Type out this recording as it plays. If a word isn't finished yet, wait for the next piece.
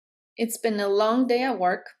It's been a long day at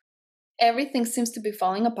work. Everything seems to be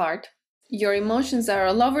falling apart. Your emotions are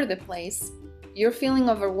all over the place. You're feeling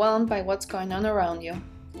overwhelmed by what's going on around you.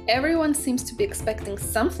 Everyone seems to be expecting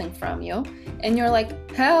something from you, and you're like,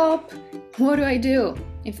 help! What do I do?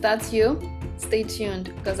 If that's you, stay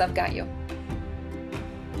tuned because I've got you.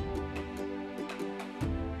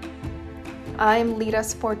 I'm Lita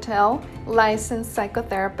Sportel, licensed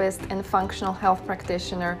psychotherapist and functional health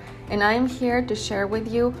practitioner, and I'm here to share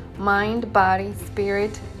with you mind, body,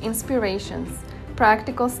 spirit, inspirations,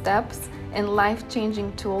 practical steps, and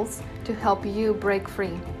life-changing tools to help you break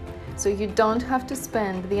free. So you don't have to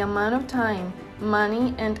spend the amount of time,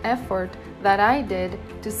 money, and effort that I did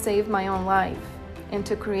to save my own life and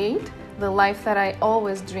to create the life that I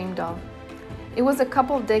always dreamed of. It was a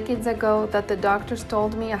couple of decades ago that the doctors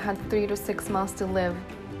told me I had 3 to 6 months to live.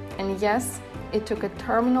 And yes, it took a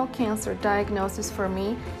terminal cancer diagnosis for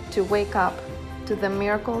me to wake up to the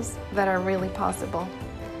miracles that are really possible.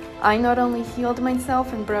 I not only healed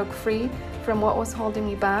myself and broke free from what was holding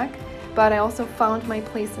me back, but I also found my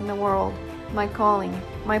place in the world, my calling,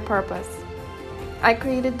 my purpose. I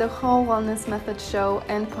created the Whole Wellness Method show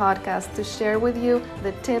and podcast to share with you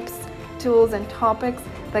the tips, tools, and topics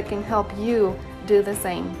that can help you do the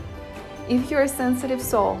same. If you're a sensitive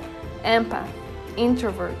soul, empath,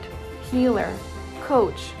 introvert, healer,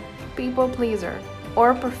 coach, people pleaser,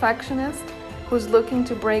 or perfectionist who's looking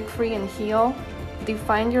to break free and heal,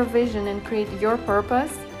 define your vision and create your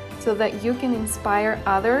purpose so that you can inspire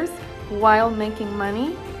others while making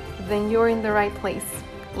money, then you're in the right place.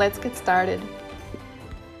 Let's get started.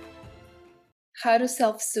 How to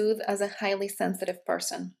self-soothe as a highly sensitive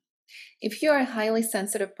person. If you're a highly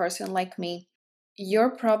sensitive person like me,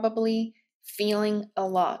 you're probably feeling a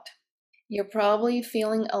lot. You're probably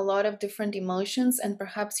feeling a lot of different emotions, and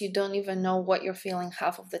perhaps you don't even know what you're feeling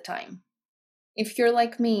half of the time. If you're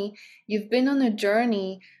like me, you've been on a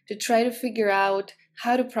journey to try to figure out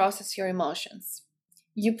how to process your emotions.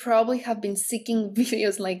 You probably have been seeking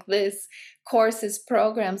videos like this, courses,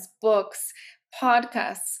 programs, books,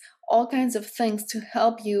 podcasts, all kinds of things to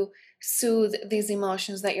help you soothe these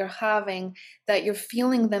emotions that you're having, that you're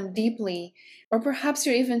feeling them deeply, or perhaps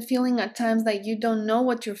you're even feeling at times that you don't know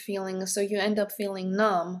what you're feeling, so you end up feeling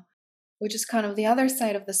numb, which is kind of the other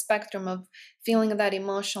side of the spectrum of feeling that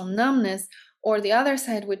emotional numbness, or the other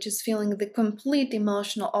side, which is feeling the complete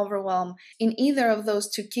emotional overwhelm. In either of those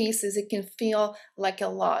two cases, it can feel like a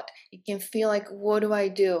lot. It can feel like, what do I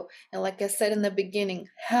do? And like I said in the beginning,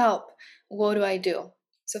 help, what do I do?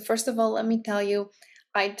 So first of all, let me tell you,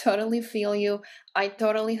 I totally feel you. I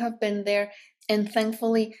totally have been there. And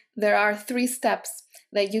thankfully, there are 3 steps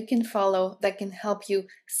that you can follow that can help you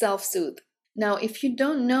self-soothe. Now, if you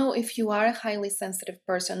don't know if you are a highly sensitive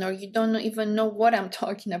person or you don't even know what I'm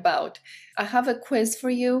talking about, I have a quiz for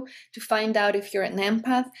you to find out if you're an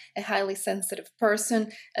empath, a highly sensitive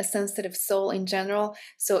person, a sensitive soul in general.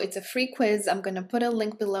 So it's a free quiz. I'm going to put a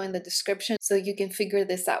link below in the description so you can figure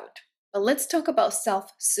this out. But let's talk about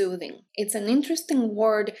self-soothing. It's an interesting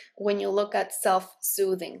word when you look at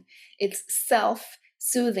self-soothing. It's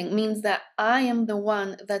self-soothing, means that I am the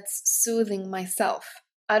one that's soothing myself.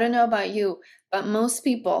 I don't know about you, but most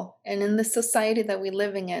people, and in the society that we're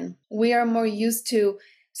living in, we are more used to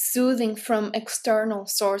soothing from external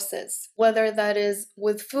sources, whether that is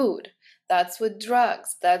with food, that's with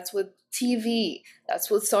drugs, that's with TV,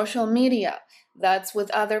 that's with social media, that's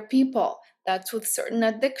with other people, that's with certain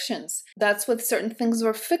addictions, that's with certain things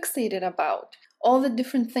we're fixated about. All the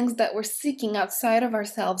different things that we're seeking outside of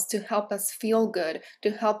ourselves to help us feel good, to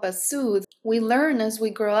help us soothe. We learn as we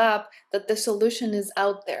grow up that the solution is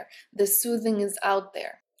out there, the soothing is out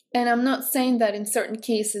there. And I'm not saying that in certain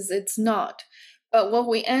cases it's not, but what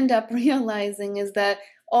we end up realizing is that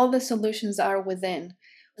all the solutions are within.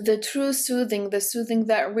 The true soothing, the soothing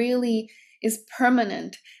that really is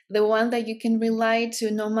permanent, the one that you can rely to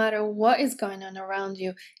no matter what is going on around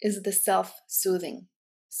you, is the self-soothing.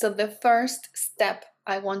 So the first step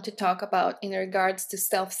I want to talk about in regards to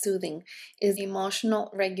self-soothing is emotional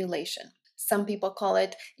regulation. Some people call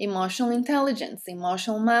it emotional intelligence,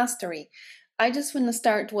 emotional mastery. I just want to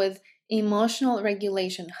start with emotional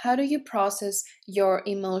regulation. How do you process your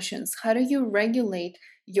emotions? How do you regulate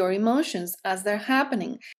your emotions as they're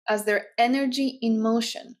happening, as they're energy in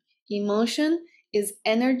motion? Emotion is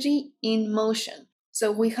energy in motion. So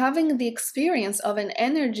we're having the experience of an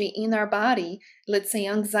energy in our body, let's say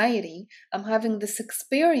anxiety. I'm having this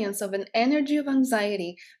experience of an energy of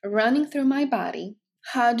anxiety running through my body.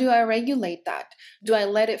 How do I regulate that? Do I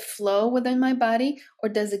let it flow within my body, or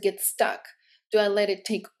does it get stuck? Do I let it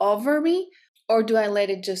take over me, or do I let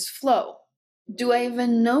it just flow? Do I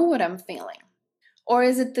even know what I'm feeling? Or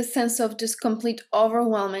is it the sense of just complete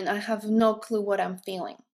overwhelm and I have no clue what I'm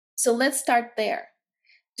feeling? So let's start there.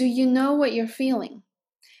 Do you know what you're feeling?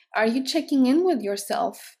 Are you checking in with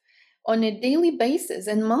yourself on a daily basis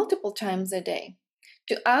and multiple times a day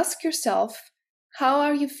to ask yourself, how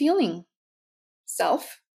are you feeling,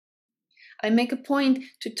 self? I make a point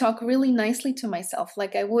to talk really nicely to myself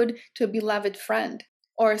like I would to a beloved friend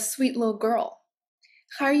or a sweet little girl.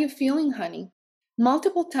 How are you feeling, honey?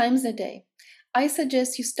 Multiple times a day. I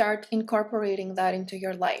suggest you start incorporating that into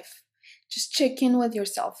your life. Just check in with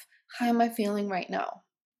yourself. How am I feeling right now?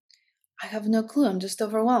 I have no clue. I'm just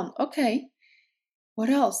overwhelmed. Okay. What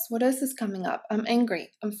else? What else is coming up? I'm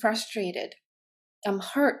angry. I'm frustrated. I'm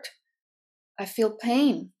hurt. I feel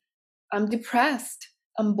pain. I'm depressed.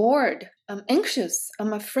 I'm bored. I'm anxious.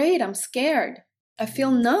 I'm afraid. I'm scared. I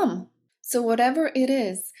feel numb. So, whatever it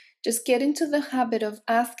is, just get into the habit of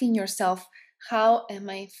asking yourself, how am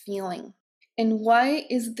I feeling? And why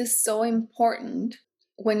is this so important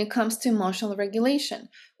when it comes to emotional regulation?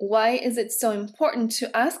 Why is it so important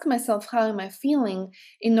to ask myself, how am I feeling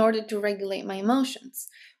in order to regulate my emotions?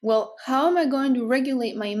 Well, how am I going to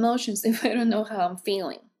regulate my emotions if I don't know how I'm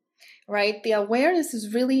feeling? Right? The awareness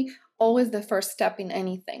is really always the first step in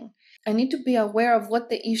anything. I need to be aware of what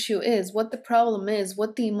the issue is, what the problem is,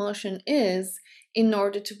 what the emotion is, in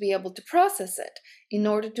order to be able to process it, in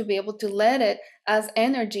order to be able to let it as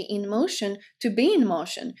energy in motion to be in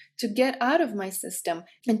motion, to get out of my system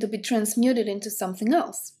and to be transmuted into something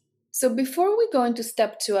else. So before we go into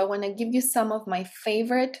step 2, I want to give you some of my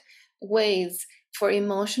favorite ways for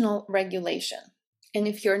emotional regulation. And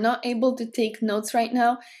if you're not able to take notes right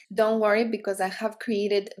now, don't worry, because I have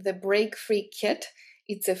created the Break Free Kit.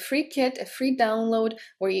 It's a free kit, a free download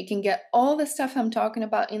where you can get all the stuff I'm talking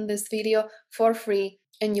about in this video for free,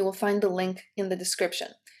 and you will find the link in the description.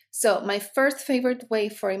 So my first favorite way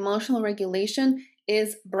for emotional regulation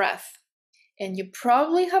is breath. And you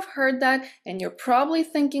probably have heard that, and you're probably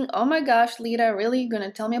thinking, oh my gosh, Lita, really going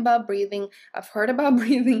to tell me about breathing? I've heard about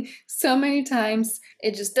breathing so many times.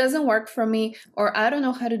 It just doesn't work for me, or I don't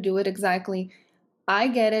know how to do it exactly. I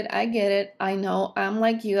get it. I know. I'm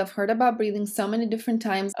like you. I've heard about breathing so many different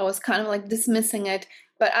times. I was kind of like dismissing it.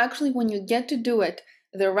 But actually, when you get to do it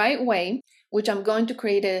the right way, which I'm going to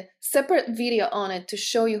create a separate video on it to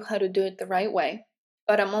show you how to do it the right way.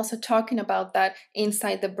 But I'm also talking about that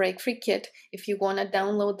inside the Break Free Kit if you want to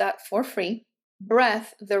download that for free.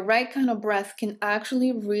 Breath, the right kind of breath, can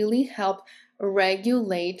actually really help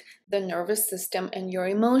regulate the nervous system and your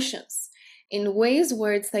emotions in ways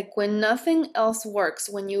where it's like when nothing else works,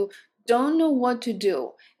 when you don't know what to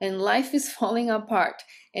do and life is falling apart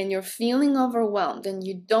and you're feeling overwhelmed and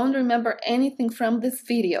you don't remember anything from this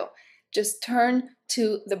video, just turn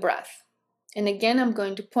to the breath. And again, I'm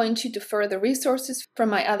going to point you to further resources from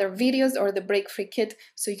my other videos or the Break Free Kit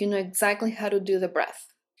so you know exactly how to do the breath.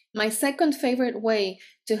 My second favorite way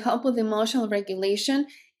to help with emotional regulation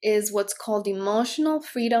is what's called Emotional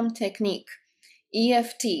Freedom Technique,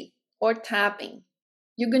 EFT, or tapping.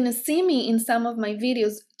 You're going to see me in some of my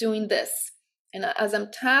videos doing this. And as I'm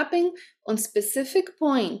tapping on specific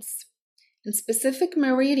points and specific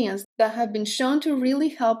meridians that have been shown to really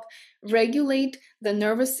help regulate the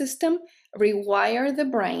nervous system, rewire the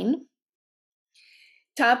brain,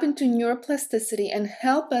 tap into neuroplasticity, and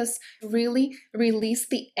help us really release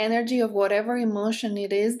the energy of whatever emotion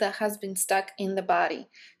it is that has been stuck in the body.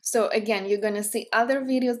 So again, you're going to see other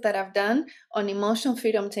videos that I've done on emotional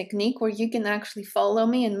freedom technique where you can actually follow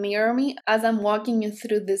me and mirror me as I'm walking you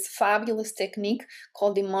through this fabulous technique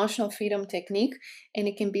called emotional freedom technique. And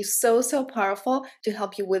it can be so powerful to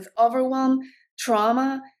help you with overwhelm,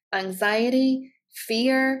 trauma, anxiety,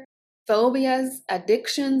 fear, phobias,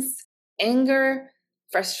 addictions, anger,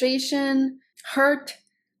 frustration, hurt,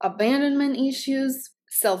 abandonment issues,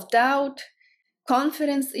 self-doubt,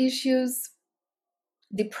 confidence issues,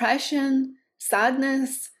 depression,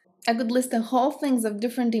 sadness. I could list a whole things of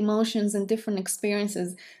different emotions and different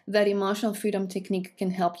experiences that emotional freedom technique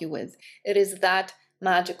can help you with. It is that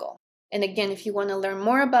magical. And again, if you want to learn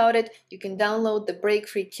more about it, you can download the Break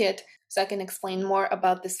Free Kit so I can explain more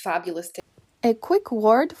about this fabulous technique. A quick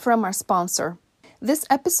word from our sponsor. This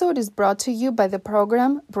episode is brought to you by the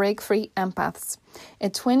program Break Free Empaths,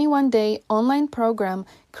 a 21-day online program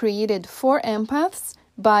created for empaths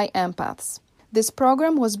by empaths. This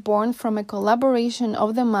program was born from a collaboration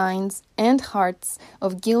of the minds and hearts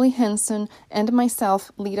of Gilly Henson and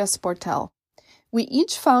myself, Lita Sportel. We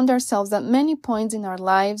each found ourselves at many points in our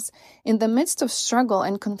lives in the midst of struggle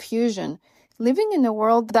and confusion, living in a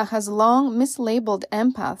world that has long mislabeled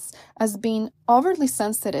empaths as being overly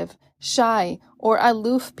sensitive, shy, or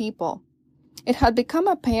aloof people. It had become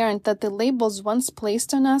apparent that the labels once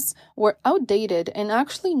placed on us were outdated and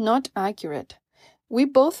actually not accurate. We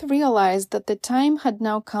both realized that the time had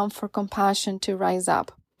now come for compassion to rise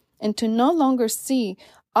up and to no longer see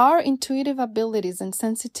our intuitive abilities and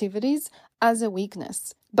sensitivities as a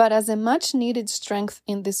weakness, but as a much needed strength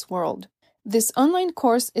in this world. This online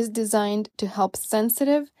course is designed to help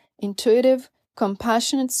sensitive, intuitive,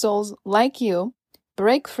 compassionate souls like you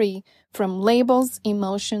break free from labels,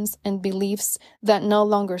 emotions, and beliefs that no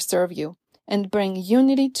longer serve you and bring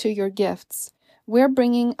unity to your gifts. We're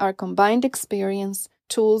bringing our combined experience,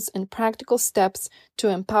 tools, and practical steps to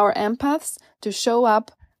empower empaths to show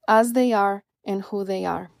up as they are and who they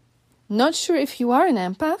are. Not sure if you are an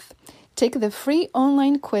empath? Take the free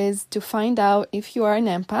online quiz to find out if you are an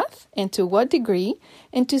empath and to what degree,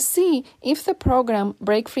 and to see if the program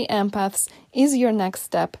Break Free Empaths is your next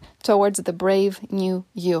step towards the brave new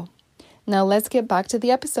you. Now let's get back to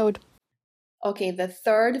the episode. Okay, the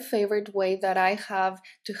third favorite way that I have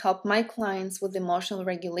to help my clients with emotional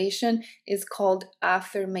regulation is called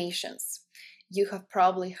affirmations. You have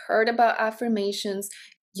probably heard about affirmations.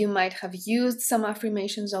 You might have used some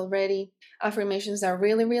affirmations already. Affirmations are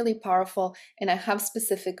really, really powerful, and I have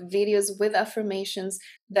specific videos with affirmations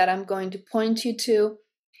that I'm going to point you to.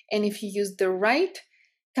 And if you use the right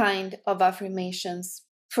kind of affirmations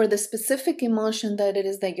for the specific emotion that it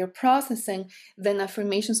is that you're processing, then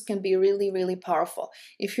affirmations can be really, really powerful.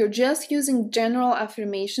 If you're just using general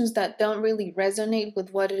affirmations that don't really resonate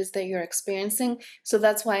with what it is that you're experiencing, so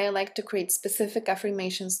that's why I like to create specific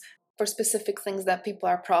affirmations for specific things that people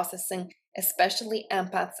are processing, especially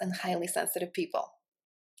empaths and highly sensitive people.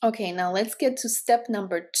 Okay, now let's get to step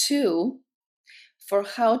number 2 for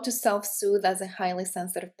how to self-soothe as a highly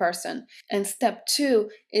sensitive person. And step 2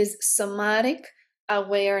 is somatic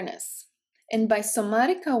awareness. And by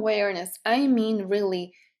somatic awareness, I mean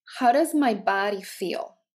really, how does my body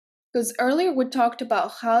feel? Because earlier we talked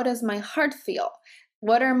about how does my heart feel?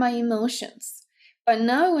 What are my emotions? But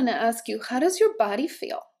now I want to ask you, how does your body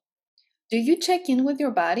feel? Do you check in with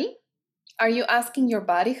your body? Are you asking your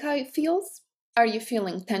body how it feels? Are you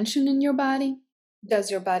feeling tension in your body? Does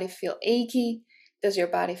your body feel achy? Does your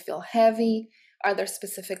body feel heavy? Are there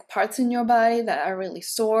specific parts in your body that are really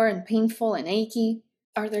sore and painful and achy?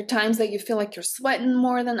 Are there times that you feel like you're sweating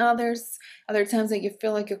more than others? Are there times that you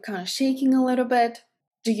feel like you're kind of shaking a little bit?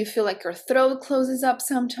 Do you feel like your throat closes up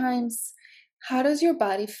sometimes? How does your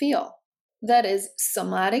body feel? That is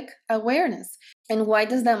somatic awareness. And why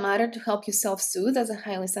does that matter to help you self-soothe as a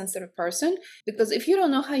highly sensitive person? Because if you don't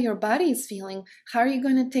know how your body is feeling, how are you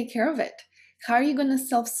going to take care of it? How are you going to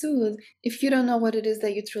self-soothe if you don't know what it is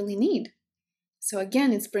that you truly need? So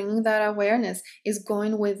again, it's bringing that awareness, is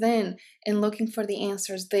going within and looking for the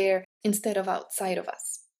answers there instead of outside of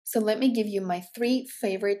us. So let me give you my 3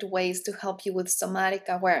 favorite ways to help you with somatic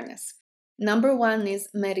awareness. Number 1 is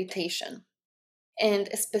meditation, and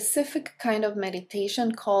a specific kind of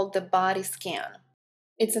meditation called the body scan.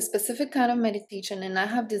 It's a specific kind of meditation, and I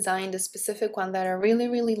have designed a specific one that I really,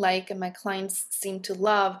 really like and my clients seem to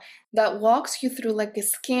love, that walks you through like a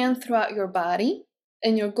scan throughout your body,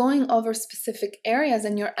 and you're going over specific areas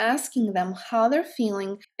and you're asking them how they're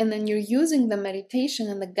feeling, and then you're using the meditation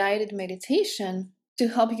and the guided meditation to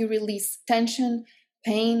help you release tension,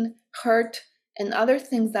 pain, hurt, and other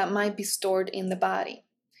things that might be stored in the body.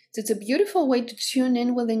 So it's a beautiful way to tune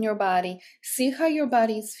in within your body, see how your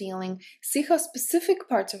body is feeling, see how specific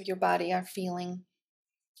parts of your body are feeling.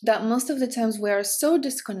 That most of the times we are so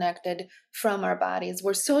disconnected from our bodies.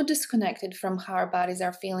 We're so disconnected from how our bodies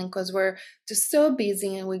are feeling because we're just so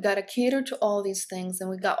busy and we got to cater to all these things and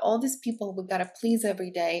we got all these people we got to please every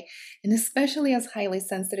day. And especially as highly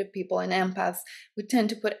sensitive people and empaths, we tend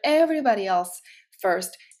to put everybody else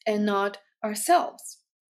first and not ourselves.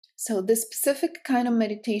 So this specific kind of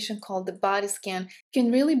meditation called the body scan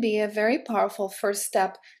can really be a very powerful first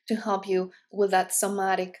step to help you with that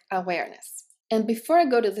somatic awareness. And before I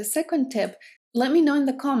go to the second tip, let me know in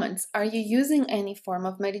the comments, are you using any form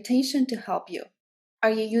of meditation to help you?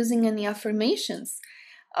 Are you using any affirmations?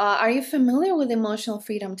 Are you familiar with emotional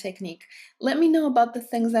freedom technique? Let me know about the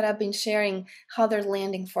things that I've been sharing, how they're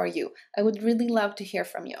landing for you. I would really love to hear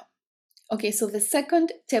from you. Okay, so the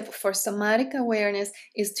second tip for somatic awareness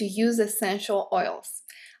is to use essential oils.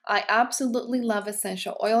 I absolutely love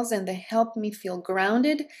essential oils and they help me feel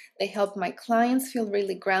grounded. They help my clients feel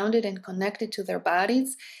really grounded and connected to their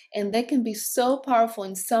bodies. And they can be so powerful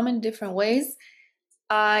in so many different ways.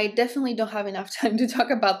 I definitely don't have enough time to talk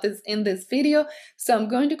about this in this video, so I'm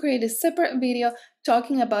going to create a separate video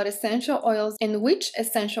talking about essential oils and which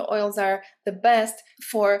essential oils are the best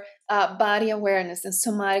for body awareness and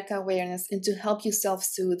somatic awareness and to help you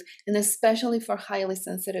self-soothe, and especially for highly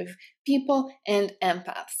sensitive people and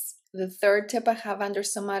empaths. The third tip I have under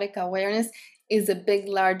somatic awareness is a big,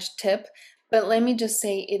 large tip, but let me just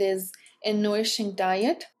say it is a nourishing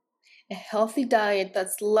diet, a healthy diet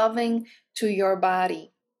that's loving to your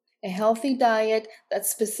body, a healthy diet that's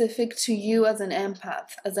specific to you as an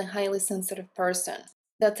empath, as a highly sensitive person.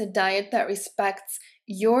 That's a diet that respects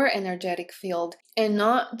your energetic field and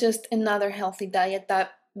not just another healthy diet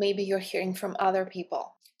that maybe you're hearing from other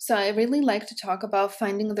people. So I really like to talk about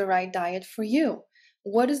finding the right diet for you.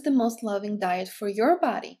 What is the most loving diet for your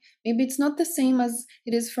body? Maybe it's not the same as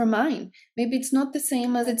it is for mine. Maybe it's not the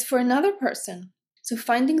same as it's for another person. So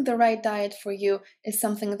finding the right diet for you is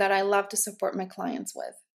something that I love to support my clients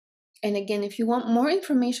with. And again, if you want more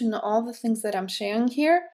information on all the things that I'm sharing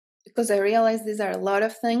here, because I realize these are a lot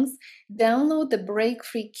of things, download the Break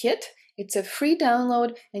Free Kit. It's a free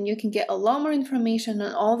download and you can get a lot more information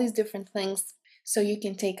on all these different things so you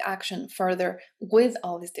can take action further with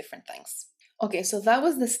all these different things. Okay, so that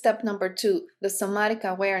was the step number 2, the somatic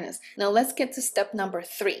awareness. Now let's get to step number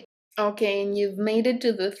 3. Okay, and you've made it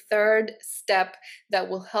to the third step that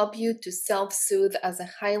will help you to self-soothe as a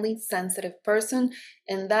highly sensitive person,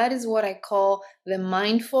 and that is what I call the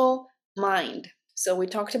mindful mind. So we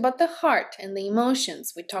talked about the heart and the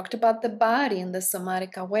emotions, we talked about the body and the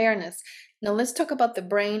somatic awareness. Now let's talk about the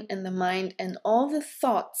brain and the mind and all the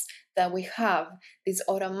thoughts that we have, these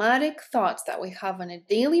automatic thoughts that we have on a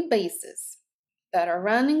daily basis that are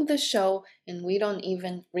running the show and we don't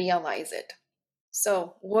even realize it.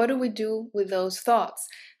 So, what do we do with those thoughts?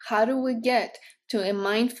 How do we get to a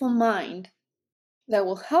mindful mind that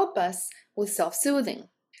will help us with self-soothing?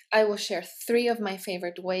 I will share 3 of my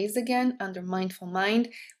favorite ways again under mindful mind.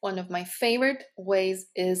 One of my favorite ways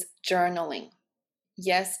is journaling.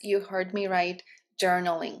 Yes, you heard me right,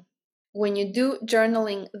 journaling. When you do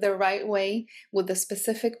journaling the right way, with a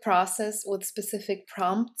specific process, with specific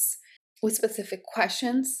prompts, with specific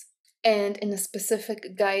questions, and in a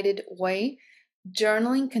specific guided way,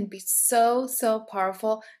 journaling can be so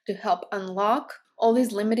powerful to help unlock all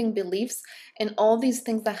these limiting beliefs and all these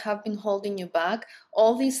things that have been holding you back,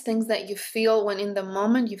 all these things that you feel when in the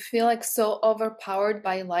moment you feel like so overpowered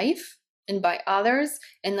by life and by others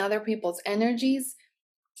and other people's energies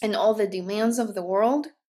and all the demands of the world.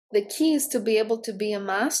 The key is to be able to be a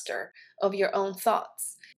master of your own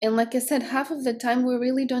thoughts. And like I said, half of the time we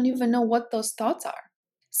really don't even know what those thoughts are.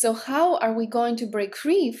 So, how are we going to break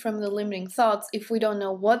free from the limiting thoughts if we don't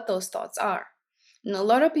know what those thoughts are? And a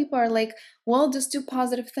lot of people are like, well, just do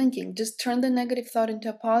positive thinking, just turn the negative thought into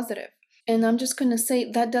a positive. And I'm just going to say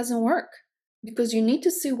that doesn't work because you need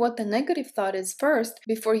to see what the negative thought is first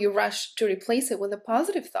before you rush to replace it with a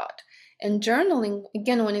positive thought. And journaling,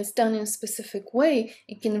 again, when it's done in a specific way,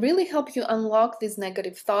 it can really help you unlock these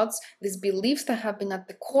negative thoughts, these beliefs that have been at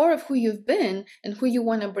the core of who you've been and who you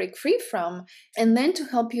want to break free from, and then to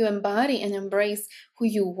help you embody and embrace who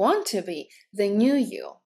you want to be, the new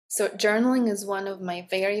you. So, journaling is one of my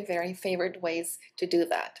very favorite ways to do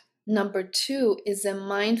that. Number 2 is a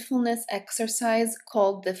mindfulness exercise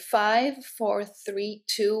called the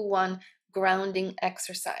 5-4-3-2-1 grounding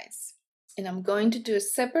exercise. And I'm going to do a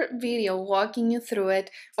separate video walking you through it,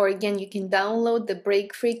 or again, you can download the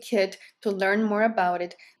Break Free Kit to learn more about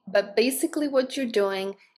it. But basically, what you're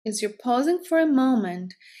doing is you're pausing for a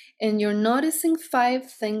moment and you're noticing 5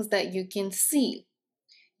 things that you can see.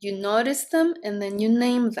 You notice them and then you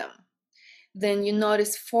name them. Then you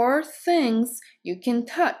notice 4 things you can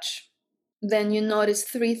touch. Then you notice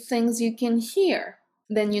 3 things you can hear.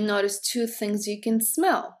 Then you notice 2 things you can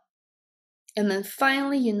smell. And then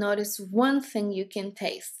finally, you notice 1 thing you can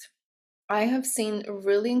taste. I have seen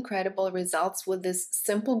really incredible results with this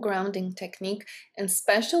simple grounding technique, and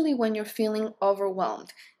especially when you're feeling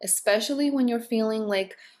overwhelmed, especially when you're feeling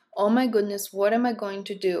like, oh my goodness, what am I going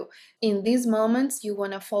to do? In these moments, you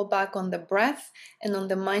want to fall back on the breath and on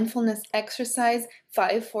the mindfulness exercise,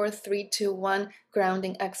 5-4-3-2-1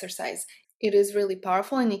 grounding exercise. It is really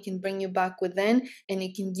powerful and it can bring you back within and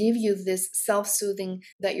it can give you this self-soothing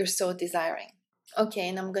that you're so desiring. Okay,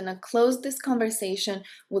 and I'm gonna close this conversation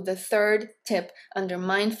with the third tip under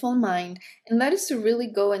mindful mind, and that is to really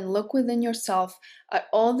go and look within yourself at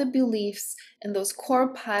all the beliefs and those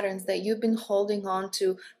core patterns that you've been holding on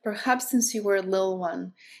to, perhaps since you were a little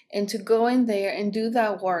one, and to go in there and do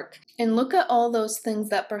that work and look at all those things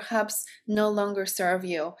that perhaps no longer serve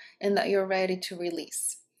you and that you're ready to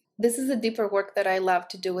release. This is the deeper work that I love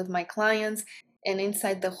to do with my clients. and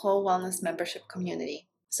inside the Whole Wellness membership community.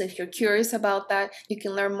 So if you're curious about that, you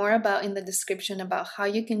can learn more about in the description about how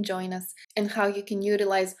you can join us and how you can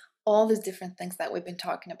utilize all these different things that we've been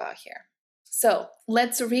talking about here. So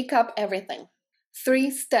let's recap everything.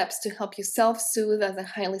 3 steps to help you self-soothe as a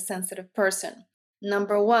highly sensitive person.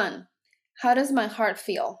 Number 1, how does my heart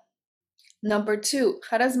feel? Number 2,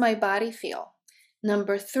 how does my body feel?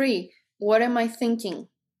 Number 3, what am I thinking?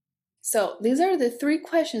 So these are the 3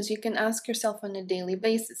 questions you can ask yourself on a daily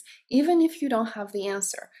basis, even if you don't have the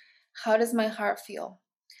answer. How does my heart feel?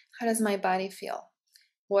 How does my body feel?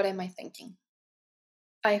 What am I thinking?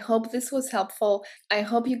 I hope this was helpful. I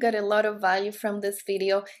hope you got a lot of value from this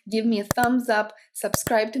video. Give me a thumbs up,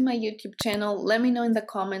 subscribe to my YouTube channel, let me know in the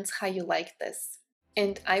comments how you like this.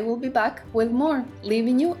 And I will be back with more,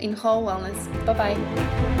 leaving you in whole wellness. Bye-bye.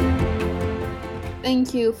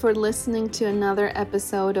 Thank you for listening to another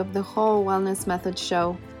episode of the Whole Wellness Method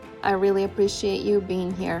Show. I really appreciate you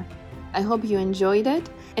being here. I hope you enjoyed it,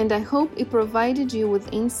 and I hope it provided you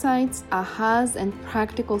with insights, ahas, and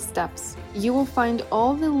practical steps. You will find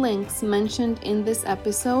all the links mentioned in this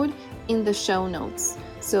episode in the show notes,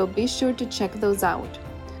 so be sure to check those out.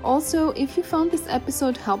 Also, if you found this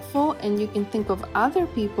episode helpful and you can think of other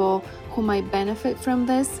people who might benefit from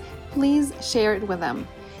this, please share it with them.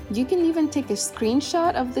 You can even take a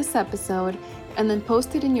screenshot of this episode and then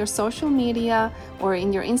post it in your social media or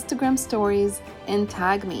in your Instagram stories and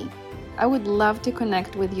tag me. I would love to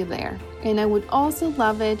connect with you there. And I would also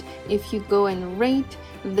love it if you go and rate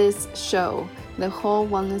this show, the Whole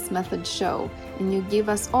Wellness Method Show, and you give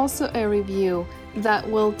us also a review that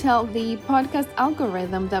will tell the podcast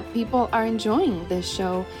algorithm that people are enjoying this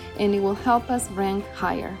show, and it will help us rank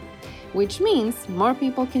higher, which means more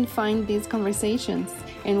people can find these conversations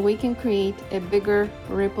and we can create a bigger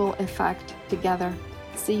ripple effect together.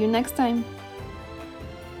 See you next time.